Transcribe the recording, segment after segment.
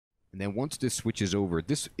And then once this switches over,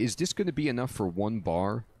 is this going to be enough for one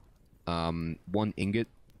bar, one ingot,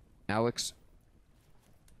 Alex?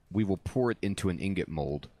 We will pour it into an ingot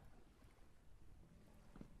mold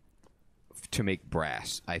to make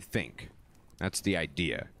brass, I think. That's the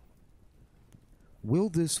idea. Will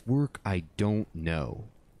this work? I don't know.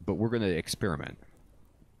 But we're going to experiment.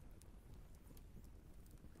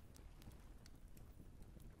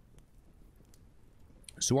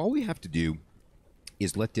 So all we have to do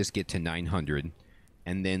is let this get to 900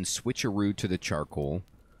 and then switcheroo to the charcoal.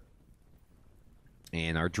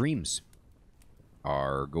 And our dreams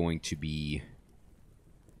are going to be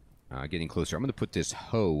getting closer. I'm going to put this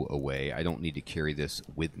hoe away. I don't need to carry this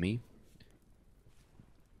with me.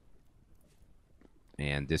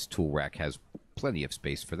 And this tool rack has plenty of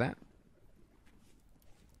space for that.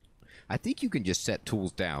 I think you can just set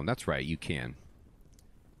tools down. That's right, you can.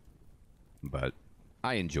 But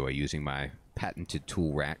I enjoy using my patented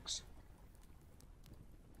tool racks.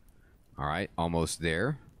 Alright, almost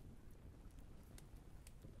there.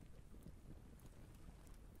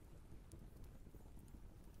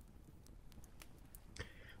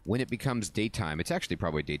 When it becomes daytime, it's actually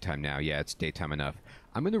probably daytime now. Yeah, it's daytime enough.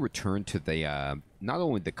 I'm going to return to the, not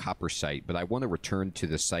only the copper site, but I want to return to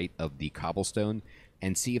the site of the cobblestone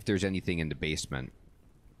and see if there's anything in the basement.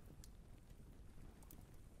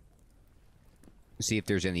 See if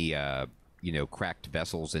there's any, you know, cracked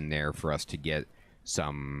vessels in there for us to get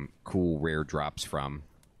some cool rare drops from.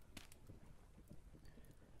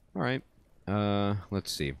 Alright,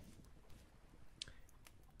 let's see.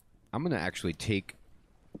 I'm going to actually take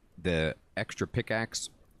the extra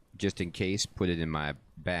pickaxe, just in case, put it in my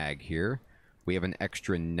bag here. We have an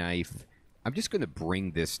extra knife. I'm just going to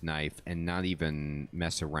bring this knife and not even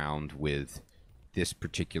mess around with this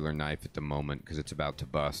particular knife at the moment because it's about to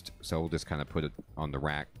bust. So we'll just kind of put it on the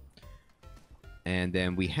rack. And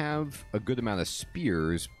then we have a good amount of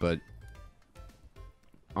spears, but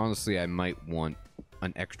honestly, I might want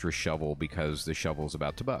an extra shovel because the shovel's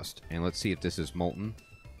about to bust. And let's see if this is molten.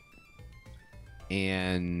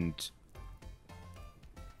 And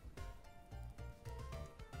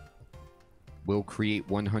we'll create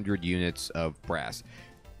 100 units of brass.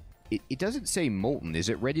 It doesn't say molten. Is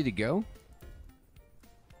it ready to go?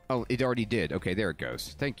 Oh, it already did. Okay, there it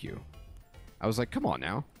goes. Thank you. I was like, come on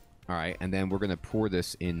now. All right, and then we're going to pour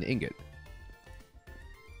this in the ingot.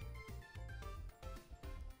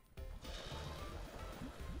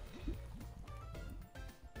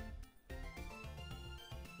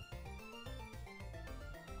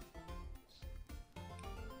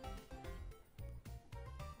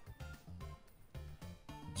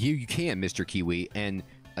 You can, Mr. Kiwi, and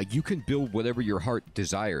you can build whatever your heart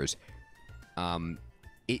desires.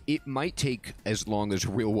 It might take as long as a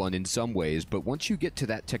real one in some ways, but once you get to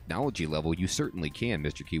that technology level, you certainly can,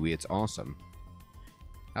 Mr. Kiwi. It's awesome.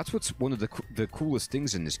 That's what's one of the coolest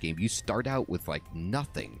things in this game. You start out with, like,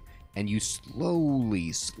 nothing, and you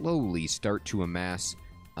slowly start to amass,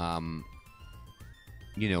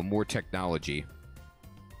 you know, more technology.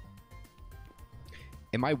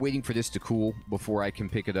 Am I waiting for this to cool before I can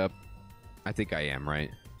pick it up? I think I am,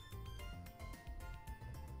 right?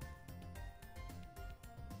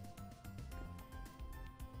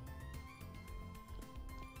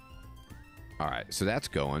 Alright, so that's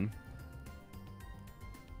going.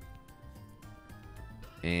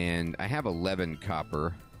 And I have 11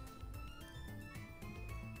 copper.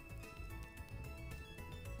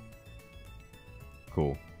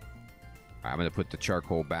 Cool. Alright, I'm going to put the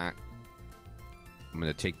charcoal back. I'm going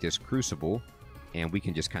to take this crucible, and we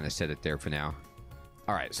can just kind of set it there for now.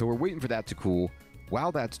 Alright, so we're waiting for that to cool.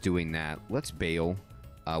 While that's doing that, let's bail.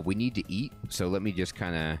 We need to eat, so let me just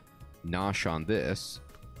kind of nosh on this,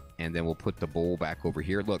 and then we'll put the bowl back over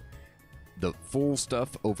here. Look, the full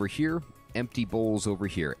stuff over here, empty bowls over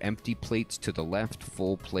here. Empty plates to the left,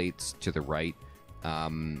 full plates to the right.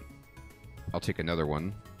 I'll take another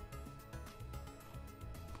one.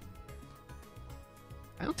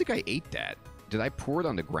 I don't think I ate that. Did I pour it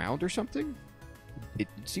on the ground or something? It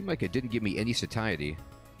seemed like it didn't give me any satiety.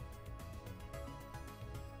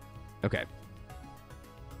 Okay.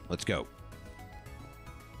 Let's go.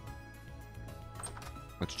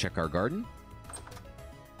 Let's check our garden.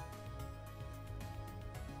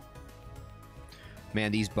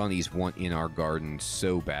 Man, these bunnies want in our garden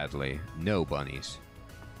so badly. No bunnies.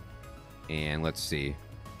 And let's see.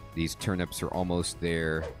 These turnips are almost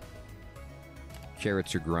there.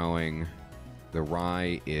 Carrots are growing. The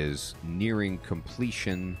rye is nearing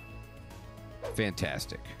completion.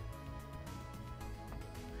 Fantastic.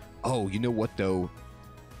 Oh, you know what, though?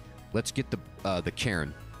 Let's get the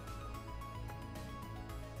cairn.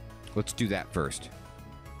 Let's do that first.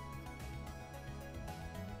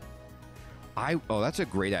 Oh, that's a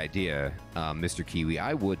great idea, Mr. Kiwi.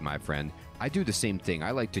 I would, my friend. I do the same thing.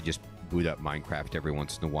 I like to just boot up Minecraft every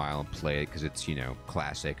once in a while and play it because it's, you know,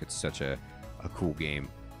 classic. It's such a cool game.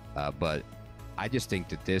 But I just think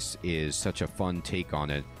that this is such a fun take on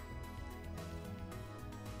it.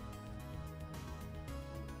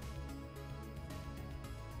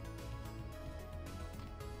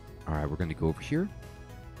 All right, we're going to go over here.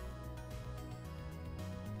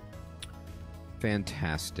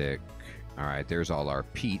 Fantastic. All right, there's all our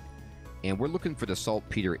peat. And we're looking for the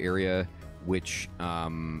saltpeter area, which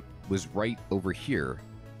was right over here.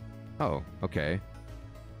 Oh, okay.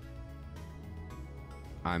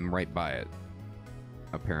 I'm right by it,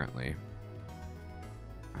 apparently.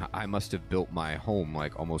 I must have built my home,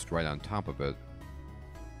 like, almost right on top of it.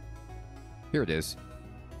 Here it is.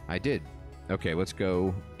 I did. Okay, let's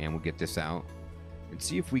go, and we'll get this out. And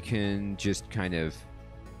see if we can just kind of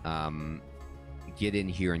get in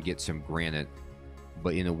here and get some granite,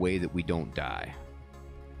 but in a way that we don't die.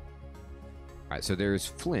 Alright, so there's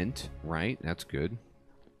flint, right? That's good.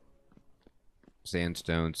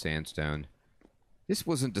 Sandstone, sandstone. This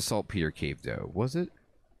wasn't the saltpeter cave, though, was it?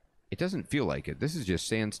 It doesn't feel like it. This is just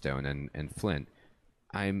sandstone and flint.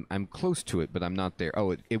 I'm close to it, but I'm not there.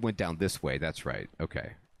 Oh, it went down this way. That's right.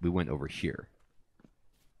 Okay. We went over here.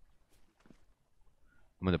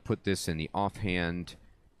 I'm going to put this in the offhand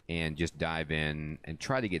and just dive in and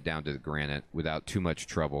try to get down to the granite without too much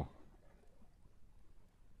trouble.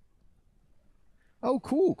 Oh,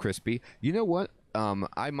 cool, Crispy. You know what?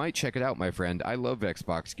 I might check it out, my friend. I love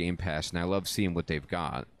Xbox Game Pass, and I love seeing what they've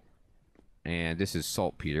got. And this is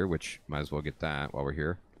saltpeter, which might as well get that while we're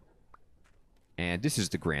here. And this is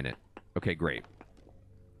the granite. Okay, great.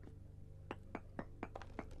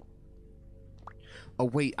 Oh,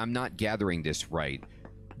 wait, I'm not gathering this right.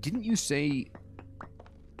 Didn't you say,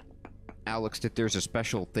 Alex, that there's a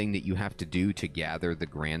special thing that you have to do to gather the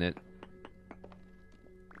granite?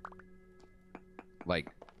 Like,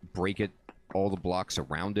 break it, all the blocks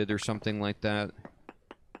around it or something like that?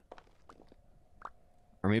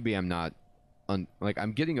 Or maybe I'm not... like,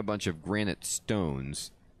 I'm getting a bunch of granite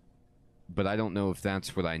stones, but I don't know if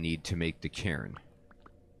that's what I need to make the cairn.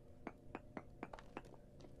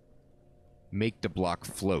 Make the block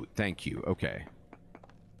float. Thank you. Okay.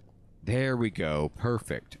 There we go.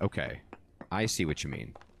 Perfect. Okay. I see what you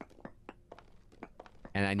mean.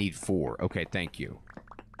 And I need 4. Okay, thank you.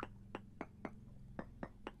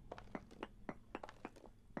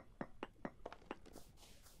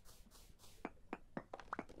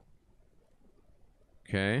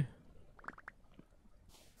 Okay.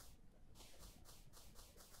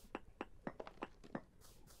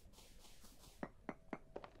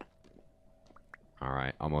 All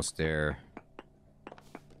right, almost there.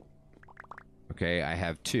 Okay, I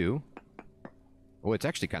have 2. Oh, it's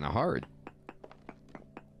actually kind of hard.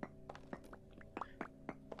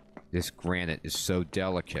 This granite is so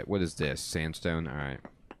delicate. What is this? Sandstone? All right.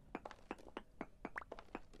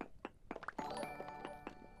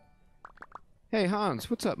 Hey, Hans,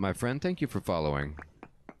 what's up, my friend? Thank you for following.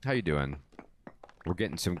 How you doing? We're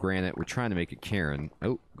getting some granite. We're trying to make a cairn.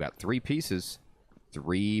 Oh, we got 3 pieces.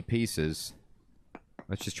 3 pieces.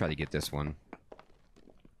 Let's just try to get this one.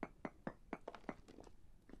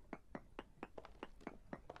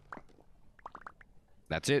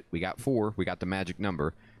 That's it. We got 4. We got the magic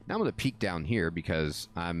number. Now I'm going to peek down here because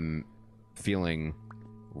I'm feeling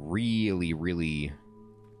really, really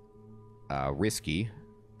risky.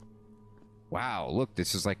 Wow, look,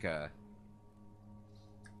 this is like a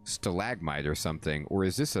stalagmite or something. Or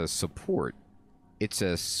is this a support? It's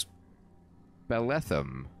a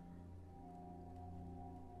spelethum.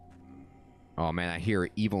 Oh man, I hear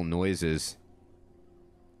evil noises.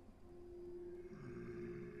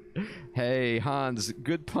 Hey, Hans,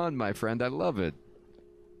 good pun, my friend. I love it.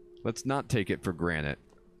 Let's not take it for granted.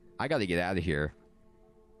 I gotta get out of here.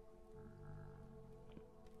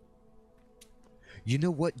 You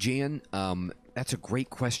know what, Jan? That's a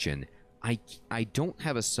great question. I don't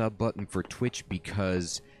have a sub button for Twitch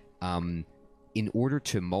because in order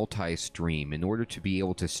to multi-stream, in order to be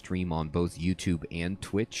able to stream on both YouTube and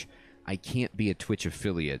Twitch, I can't be a Twitch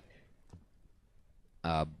affiliate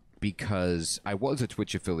because I was a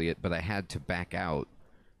Twitch affiliate, but I had to back out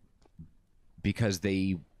because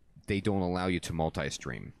they don't allow you to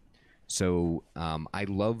multi-stream. So I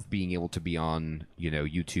love being able to be on, you know,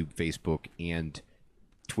 YouTube, Facebook, and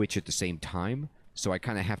Twitch at the same time. So I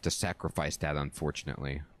kind of have to sacrifice that,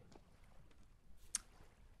 unfortunately.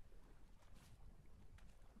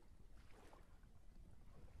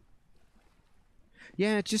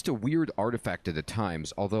 Yeah, it's just a weird artifact at the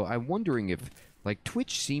times. Although I'm wondering if, like,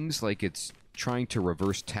 Twitch seems like it's trying to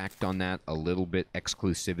reverse tact on that a little bit,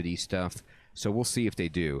 exclusivity stuff. So we'll see if they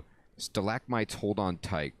do. Stalagmites, hold on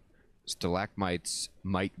tight. Stalagmites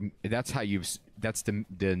might... That's how you've... That's the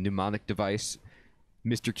mnemonic device,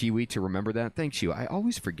 Mr. Kiwi, to remember that. Thanks you. I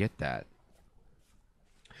always forget that.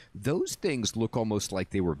 Those things look almost like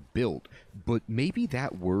they were built, but maybe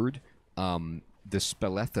that word, the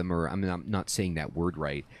spelethum, or I mean, I'm not saying that word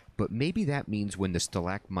right, but maybe that means when the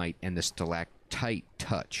stalagmite and the stalactite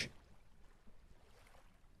touch.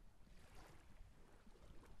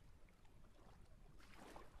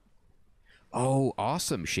 Oh,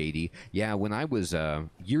 awesome, Shady. Yeah, when I was,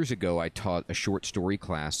 years ago, I taught a short story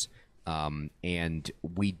class, and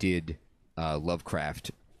we did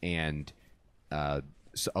Lovecraft and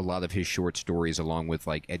a lot of his short stories along with,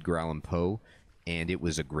 like, Edgar Allan Poe, and it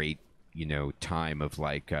was a great, you know, time of,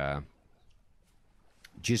 like,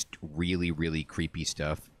 just really, really creepy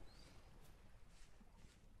stuff.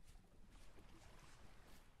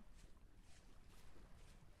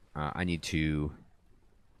 I need to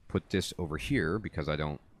put this over here because I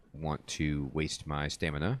don't want to waste my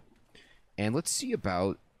stamina. And let's see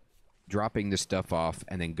about dropping this stuff off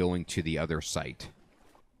and then going to the other site.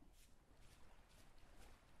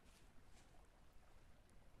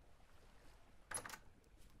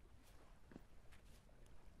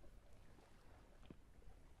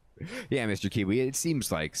 Yeah, Mr. Kiwi, it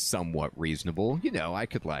seems like somewhat reasonable. You know, I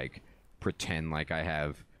could, like, pretend like I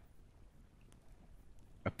have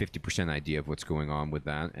a 50% idea of what's going on with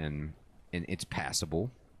that, and it's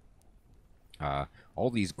passable.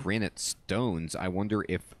 All these granite stones, I wonder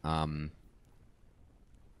if... Oh,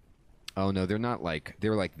 no, they're not like...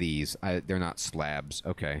 They're like these. They're not slabs.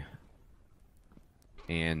 Okay.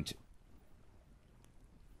 And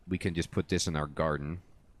we can just put this in our garden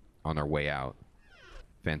on our way out.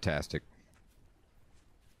 Fantastic.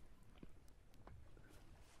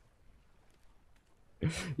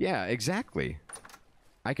 Yeah, exactly.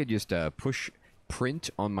 I could just push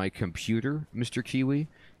print on my computer, Mr. Kiwi,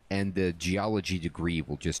 and the geology degree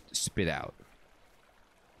will just spit out.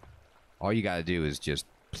 All you gotta do is just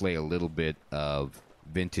play a little bit of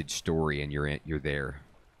Vintage Story and you're there.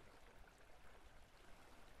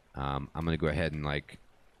 I'm gonna go ahead and, like,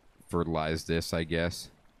 fertilize this, I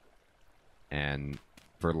guess. And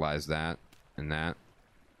fertilize that and that.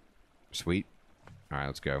 Sweet. Alright,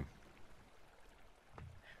 let's go.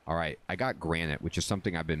 Alright, I got granite, which is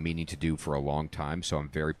something I've been meaning to do for a long time, so I'm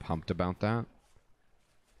very pumped about that.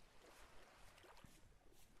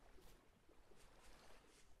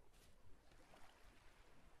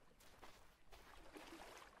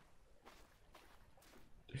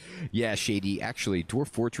 Yeah, Shady, actually, Dwarf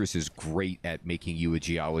Fortress is great at making you a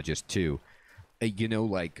geologist, too. You know,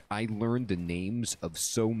 like, I learned the names of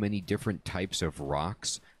so many different types of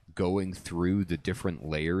rocks going through the different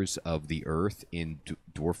layers of the earth in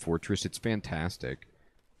Dwarf Fortress. It's fantastic.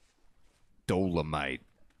 Dolomite.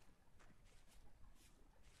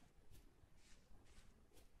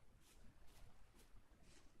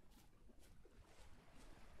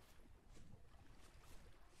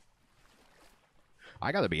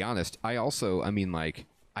 I gotta be honest, I mean, like,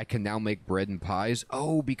 I can now make bread and pies.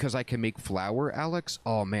 Oh, because I can make flour, Alex?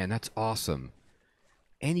 Oh, man, that's awesome.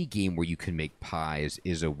 Any game where you can make pies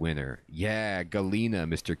is a winner. Yeah, Galena,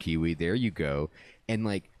 Mr. Kiwi. There you go. And,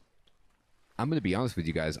 like, I'm going to be honest with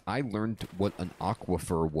you guys. I learned what an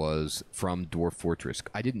aquifer was from Dwarf Fortress.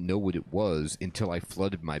 I didn't know what it was until I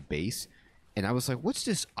flooded my base. And I was like, what's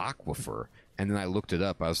this aquifer? And then I looked it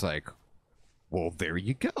up. I was like, well, there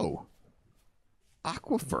you go.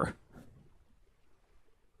 Aquifer.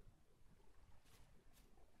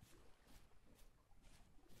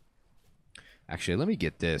 Actually, let me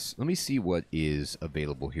get this. Let me see what is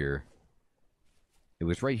available here. It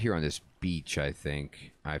was right here on this beach, I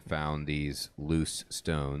think. I found these loose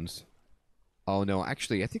stones. Oh, no,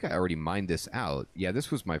 actually, I think I already mined this out. Yeah,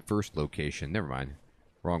 this was my first location. Never mind.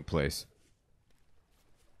 Wrong place.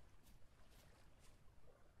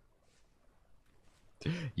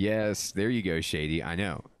 Yes, there you go, Shady. I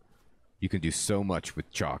know. You can do so much with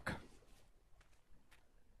chalk.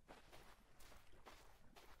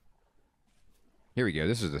 Here we go.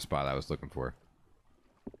 This is the spot I was looking for.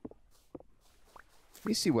 Let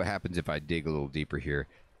me see what happens if I dig a little deeper here.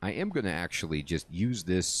 I am going to actually just use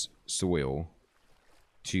this soil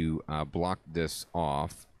to block this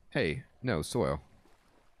off. Hey, no, soil.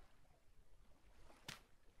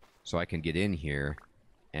 So I can get in here.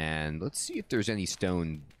 And let's see if there's any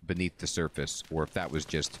stone beneath the surface. Or if that was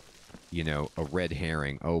just, you know, a red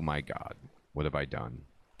herring. Oh my god. What have I done?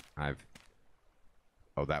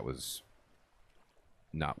 Oh, that was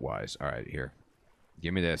not wise. Alright, here.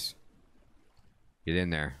 Give me this. Get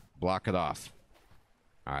in there. Block it off.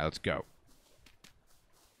 All right, let's go.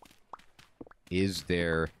 Is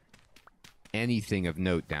there anything of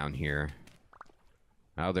note down here?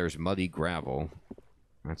 Oh, there's muddy gravel.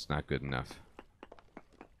 That's not good enough.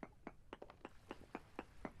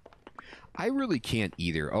 I really can't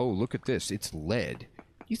either. Oh, look at this. It's lead.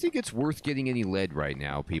 You think it's worth getting any lead right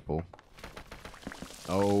now, people?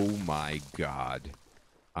 Oh my god.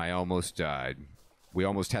 I almost died. We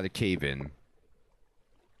almost had a cave-in.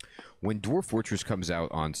 When Dwarf Fortress comes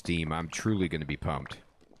out on Steam, I'm truly going to be pumped.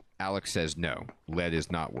 Alex says no. Lead is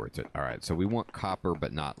not worth it. Alright, so we want copper,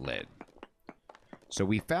 but not lead. So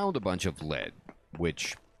we found a bunch of lead,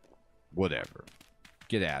 which... whatever.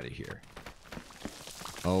 Get out of here.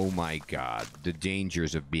 Oh my god. The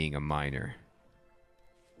dangers of being a miner.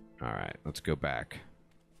 Alright, let's go back.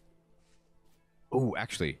 Oh,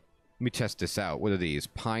 actually, let me test this out. What are these?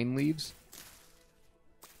 Pine leaves?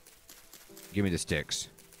 Give me the sticks.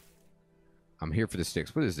 I'm here for the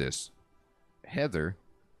sticks. What is this? Heather?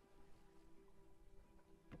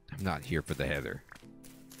 I'm not here for the heather.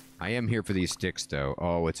 I am here for these sticks, though.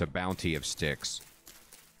 Oh, it's a bounty of sticks.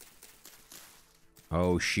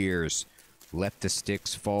 Oh, shears. Let the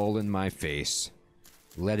sticks fall in my face.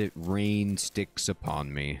 Let it rain sticks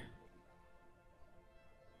upon me.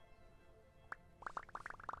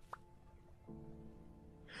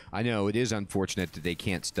 I know, it is unfortunate that they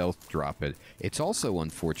can't stealth drop it. It's also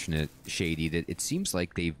unfortunate, Shady, that it seems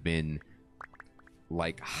like they've been,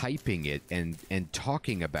 like, hyping it and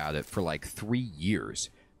talking about it for, like, 3 years.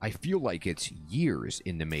 I feel like it's years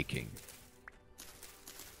in the making.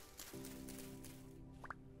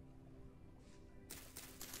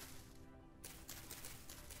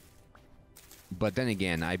 But then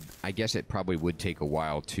again, I guess it probably would take a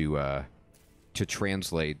while to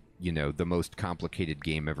translate, you know, the most complicated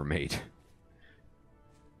game ever made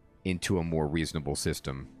into a more reasonable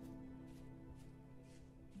system.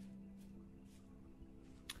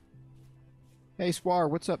 Hey, Swar,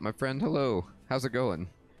 what's up, my friend? Hello. How's it going?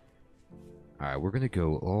 Alright, we're gonna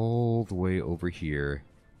go all the way over here,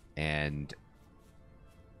 and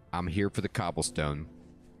I'm here for the cobblestone.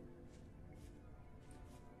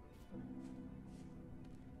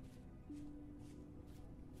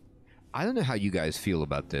 I don't know how you guys feel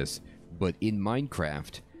about this, but in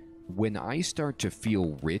Minecraft, when I start to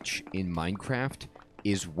feel rich in Minecraft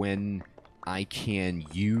is when I can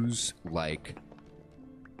use, like,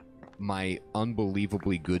 my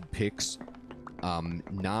unbelievably good picks,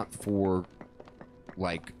 not for,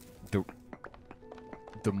 like,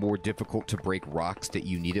 the more difficult to break rocks that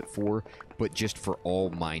you need it for, but just for all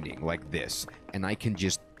mining, like this. And I can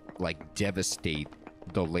just, like, devastate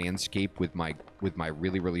the landscape with my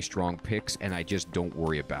really, really strong picks, and I just don't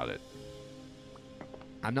worry about it.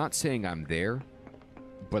 I'm not saying I'm there,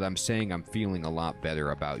 but I'm saying I'm feeling a lot better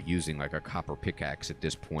about using, like, a copper pickaxe at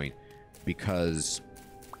this point, because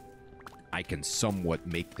I can somewhat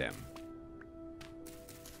make them.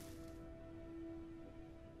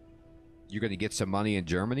 You're gonna get some money in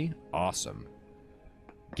Germany? Awesome.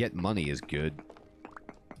 Get money is good.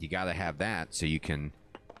 You gotta have that so you can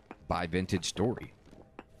buy Vintage Story.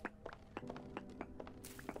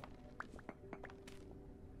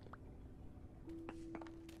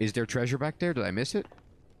 Is there treasure back there? Did I miss it?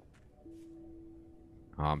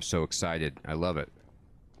 Oh, I'm so excited. I love it.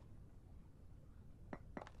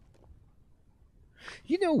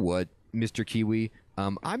 You know what, Mr. Kiwi?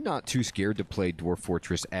 I'm not too scared to play Dwarf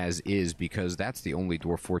Fortress as is, because that's the only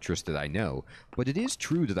Dwarf Fortress that I know. But it is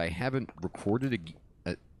true that I haven't recorded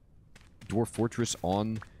a Dwarf Fortress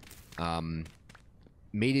on...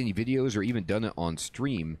 made any videos or even done it on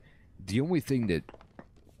stream. The only thing that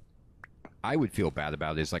I would feel bad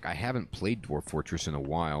about is, like, I haven't played Dwarf Fortress in a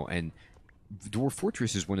while, and Dwarf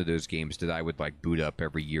Fortress is one of those games that I would, like, boot up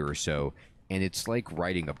every year or so, and it's like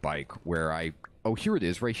riding a bike, where I... Oh, here it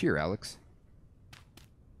is, right here, Alex.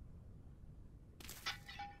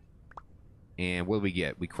 And what do we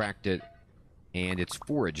get? We cracked it, and it's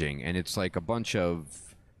foraging, and it's like a bunch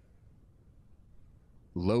of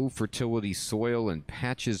low fertility soil and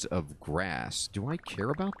patches of grass. Do I care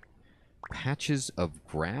about patches of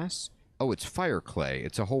grass? Oh, it's fire clay.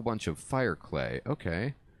 It's a whole bunch of fire clay.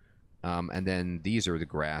 Okay. And then these are the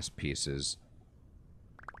grass pieces.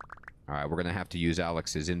 Alright, we're going to have to use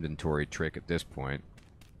Alex's inventory trick at this point.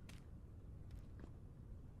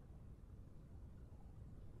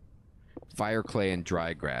 Fire clay and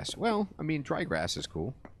dry grass. Well, I mean, dry grass is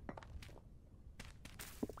cool.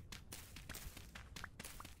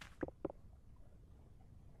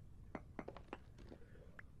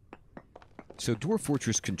 So Dwarf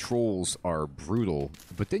Fortress controls are brutal,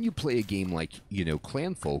 but then you play a game like, you know,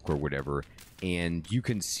 Clanfolk or whatever, and you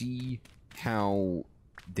can see how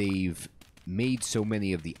they've made so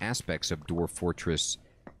many of the aspects of Dwarf Fortress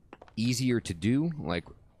easier to do, like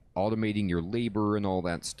automating your labor and all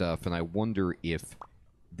that stuff, and I wonder if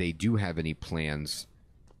they do have any plans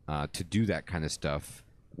to do that kind of stuff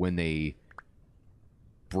when they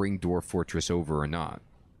bring Dwarf Fortress over or not.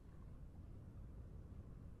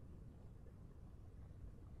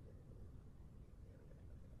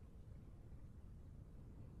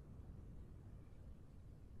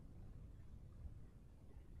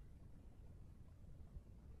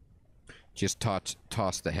 Just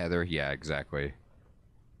toss the heather. Yeah, exactly.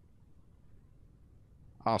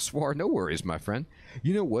 Ah, Swar, no worries, my friend.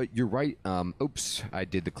 You know what? You're right. Oops, I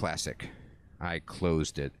did the classic. I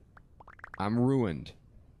closed it. I'm ruined.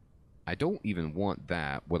 I don't even want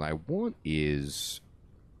that. What I want is...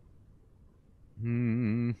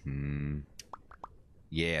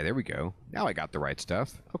 Yeah, there we go. Now I got the right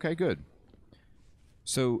stuff. Okay, good.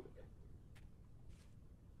 So,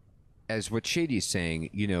 as what Shady's saying,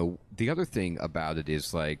 you know, the other thing about it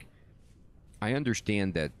is, like, I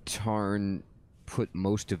understand that Tarn put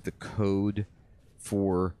most of the code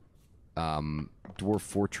for Dwarf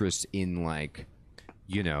Fortress in, like,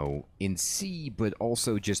 you know, in C, but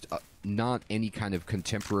also just not any kind of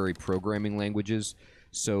contemporary programming languages.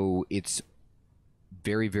 So it's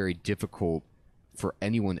very, very difficult for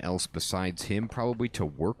anyone else besides him probably to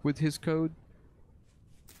work with his code.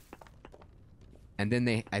 And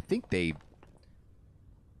then I think they,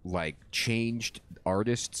 like, changed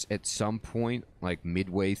artists at some point, like,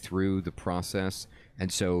 midway through the process.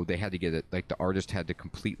 And so they had to get it, like, the artist had to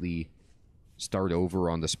completely start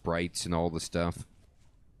over on the sprites and all the stuff.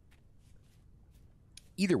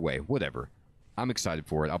 Either way, whatever. I'm excited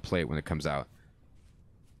for it. I'll play it when it comes out.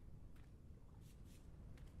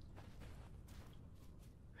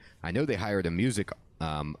 I know they hired a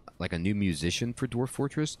like a new musician for Dwarf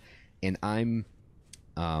Fortress, and I'm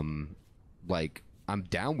down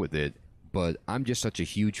with it, but I'm just such a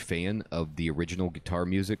huge fan of the original guitar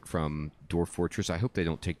music from Dwarf Fortress. I hope they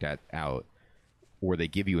don't take that out, or they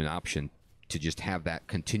give you an option to just have that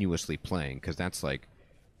continuously playing, because that's, like,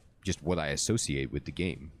 just what I associate with the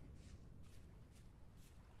game.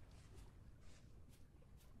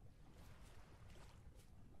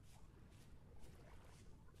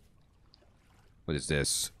 What is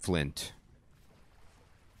this? Flint.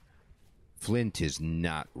 Flint is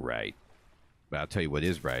not right. But I'll tell you what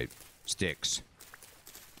is right. Sticks.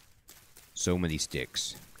 So many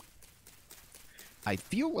sticks. I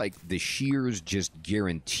feel like the shears just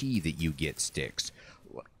guarantee that you get sticks.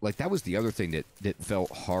 Like, that was the other thing that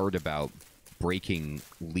felt hard about breaking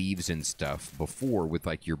leaves and stuff before with,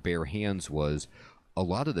 like, your bare hands was a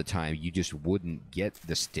lot of the time you just wouldn't get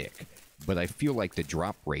the stick. But I feel like the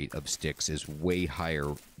drop rate of sticks is way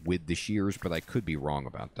higher with the shears, but I could be wrong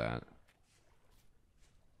about that.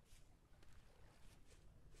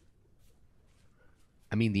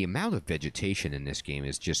 I mean, the amount of vegetation in this game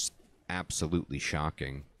is just absolutely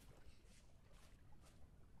shocking.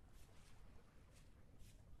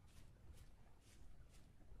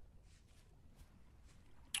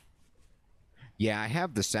 Yeah, I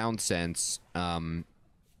have the sound sense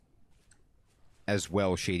as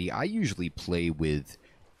well, Shady. I usually play with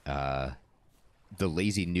the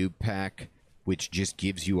Lazy Noob pack, which just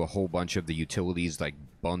gives you a whole bunch of the utilities, like,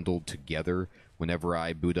 bundled together whenever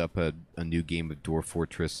I boot up a new game of Dwarf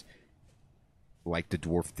Fortress, like the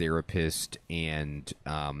Dwarf Therapist and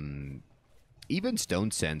even Stone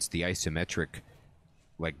Sense. The isometric,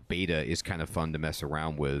 like, beta is kind of fun to mess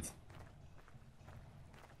around with.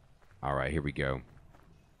 All right, here we go.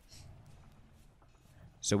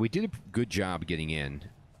 So we did a good job getting in.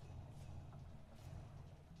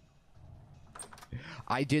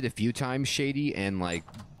 I did a few times, Shady, and, like,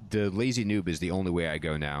 the Lazy Noob is the only way I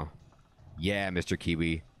go now. Yeah, Mr.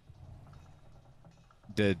 Kiwi.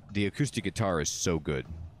 The acoustic guitar is so good.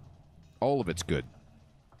 All of it's good.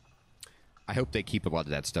 I hope they keep a lot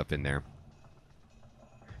of that stuff in there.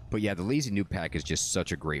 But yeah, the Lazy Noob pack is just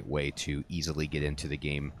such a great way to easily get into the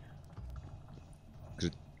game.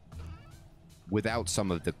 Without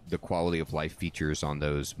some of the quality of life features on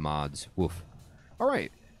those mods. Woof.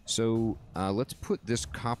 Alright, so let's put this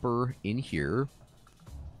copper in here.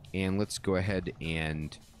 And let's go ahead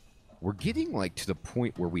and... We're getting, like, to the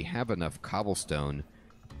point where we have enough cobblestone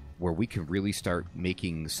where we can really start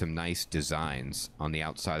making some nice designs on the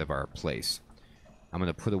outside of our place. I'm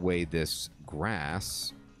going to put away this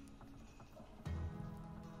grass.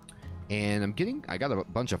 And I got a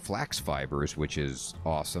bunch of flax fibers, which is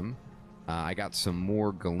awesome. I got some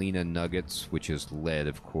more galena nuggets, which is lead,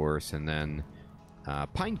 of course, and then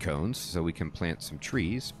pine cones so we can plant some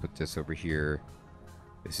trees. Put this over here.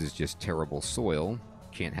 This is just terrible soil.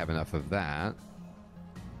 Can't have enough of that.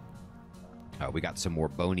 We got some more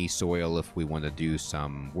bony soil if we want to do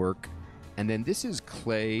some work. And then this is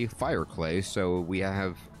clay, fire clay, so we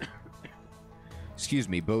have, excuse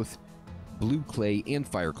me, both blue clay and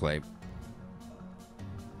fire clay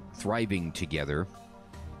thriving together.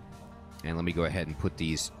 And let me go ahead and put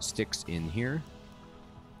these sticks in here.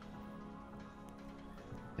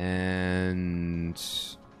 And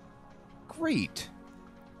great.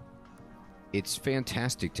 It's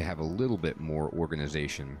fantastic to have a little bit more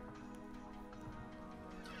organization.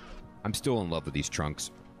 I'm still in love with these trunks.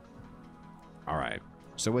 All right.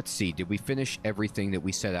 So let's see. Did we finish everything that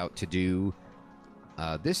we set out to do?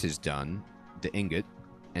 This is done, the ingot.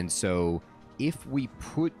 And so if we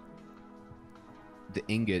put the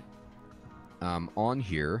ingot on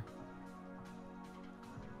here,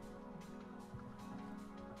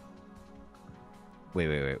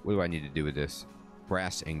 wait. What do I need to do with this?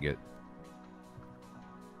 Brass ingot.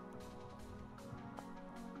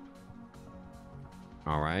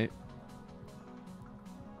 All right.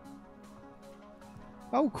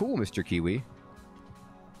 Oh, cool, Mr. Kiwi.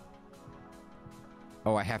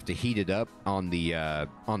 Oh, I have to heat it up on the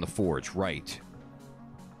forge, right?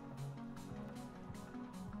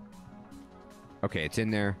 Okay, it's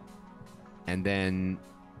in there. And then,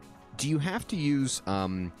 do you have to use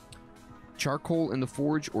charcoal in the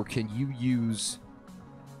forge, or can you use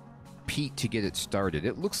peat to get it started?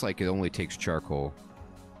 It looks like it only takes charcoal.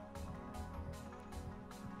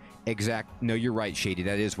 No, you're right, Shady.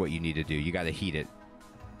 That is what you need to do. You got to heat it.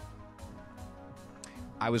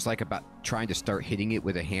 I was like about trying to start hitting it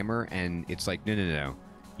with a hammer, and it's like, no.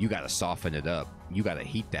 You got to soften it up. You got to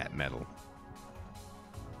heat that metal.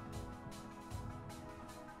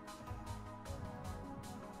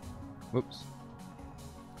 Whoops.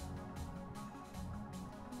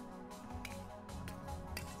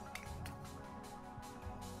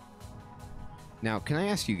 Now, can I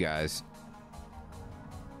ask you guys,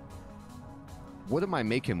 what am I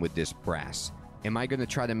making with this brass? Am I going to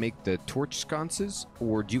try to make the torch sconces,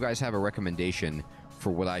 or do you guys have a recommendation for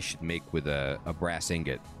what I should make with a brass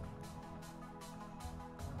ingot?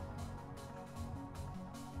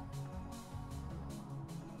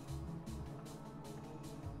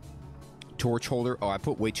 Torch holder? Oh, I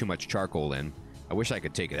put way too much charcoal in. I wish I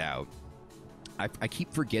could take it out. I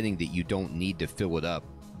keep forgetting that you don't need to fill it up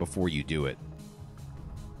before you do it.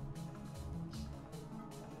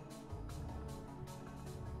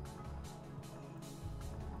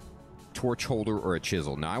 Torch holder or a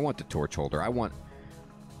chisel? No, I want the torch holder. I want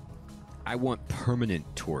permanent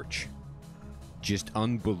torch. Just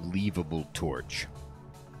unbelievable torch.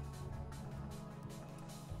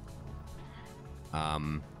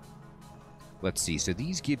 Let's see. So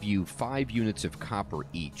these give you 5 units of copper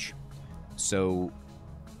each. So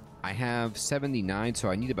I have 79,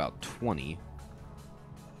 so I need about 20.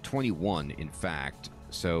 21, in fact.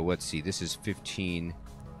 So let's see. This is 15.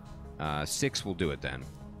 6 will do it then.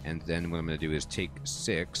 And then what I'm going to do is take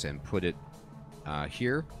 6 and put it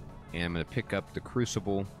here. And I'm going to pick up the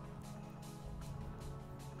crucible.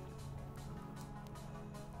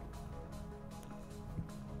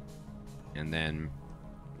 And then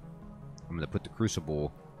I'm going to put the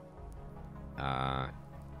crucible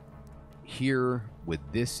here with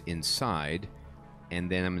this inside. And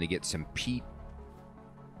then I'm going to get some peat.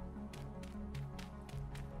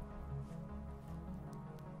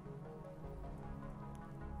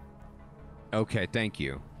 Okay, thank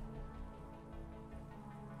you.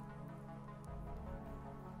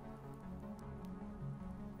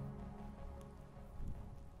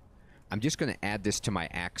 I'm just going to add this to my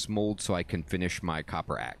axe mold so I can finish my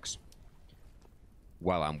copper axe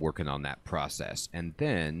while I'm working on that process. And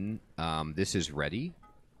then this is ready.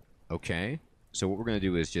 Okay. So what we're going to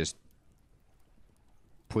do is just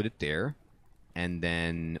put it there. And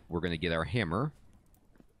then we're going to get our hammer.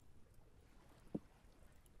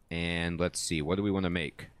 And let's see, what do we want to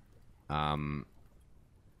make?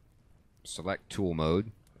 Select tool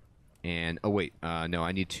mode. And, oh wait, no,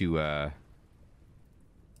 I need to, I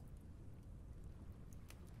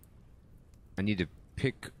need to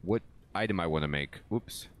pick what item I want to make.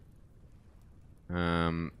 Whoops.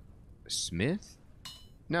 Smith?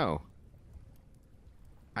 No.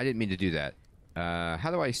 I didn't mean to do that.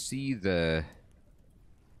 How do I see the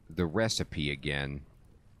recipe again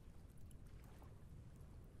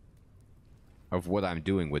of what I'm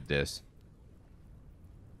doing with this?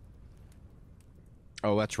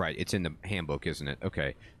 Oh, that's right. It's in the handbook, isn't it?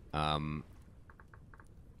 Okay.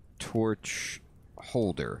 Torch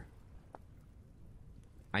holder.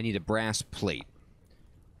 I need a brass plate.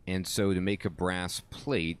 And so to make a brass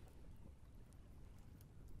plate,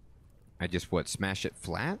 I just, what, smash it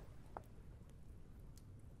flat?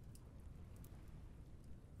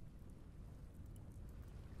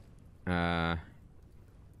 I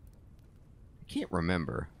can't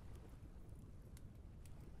remember.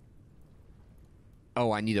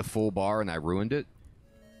 Oh, I need a full bar and I ruined it?